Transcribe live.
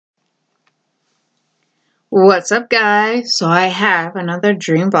What's up, guys? So I have another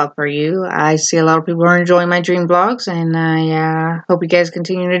dream vlog for you. I see a lot of people are enjoying my dream vlogs, and I hope you guys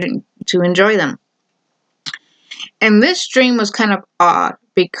continue to enjoy them. And this dream was kind of odd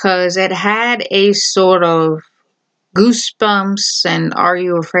because it had a sort of goosebumps and Are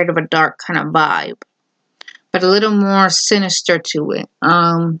You Afraid of a Dark kind of vibe, but a little more sinister to it.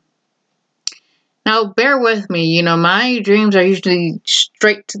 Now bear with me. My dreams are usually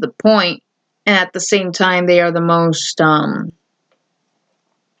straight to the point, and at the same time, they are the most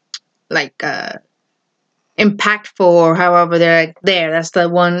like impactful, or however they're like there. That's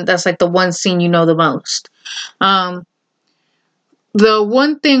like the one scene you know the most. Um the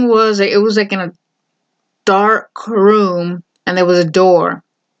one thing was it was like in a dark room, and there was a door,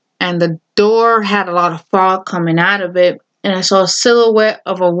 and the door had a lot of fog coming out of it, and I saw a silhouette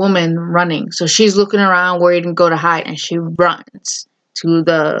of a woman running. So she's looking around where to go to hide, and she runs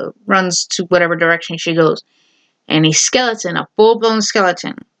to whatever direction she goes. And a skeleton, a full-blown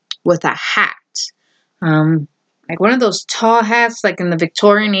skeleton with a hat. Like one of those tall hats, like in the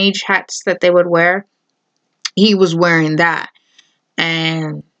Victorian age hats that they would wear. He was wearing that.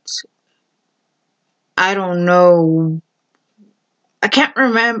 And I don't know. I can't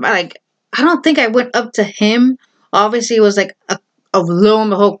remember. Like, I don't think I went up to him. Obviously, it was like a lo and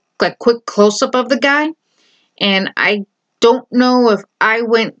behold, like quick close up of the guy. And I don't know if I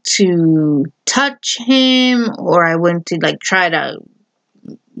went to touch him or I went to like try to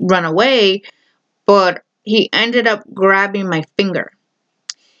run away, but he ended up grabbing my finger.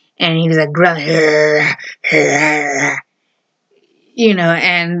 And he was like, and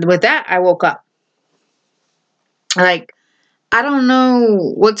with that, I woke up. Like, I don't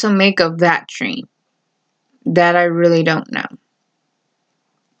know what to make of that dream. That I really don't know.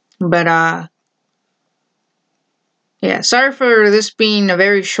 But, yeah, sorry for this being a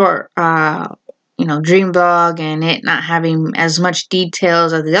very short, dream vlog and it not having as much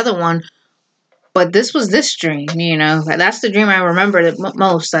details as the other one. But this was this dream, That's the dream I remember the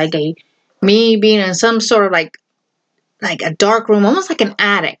most. Like, me being in some sort of, like a dark room, almost like an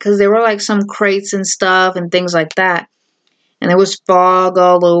attic, because there were, like, some crates and stuff and things like that. And there was fog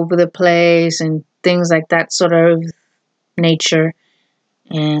all over the place and things like that sort of nature.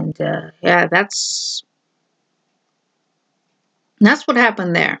 And, yeah, that's what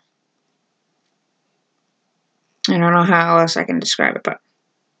happened there. I don't know how else I can describe it, but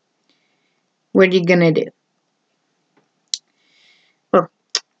what are you gonna do? Well,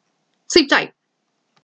 sleep tight.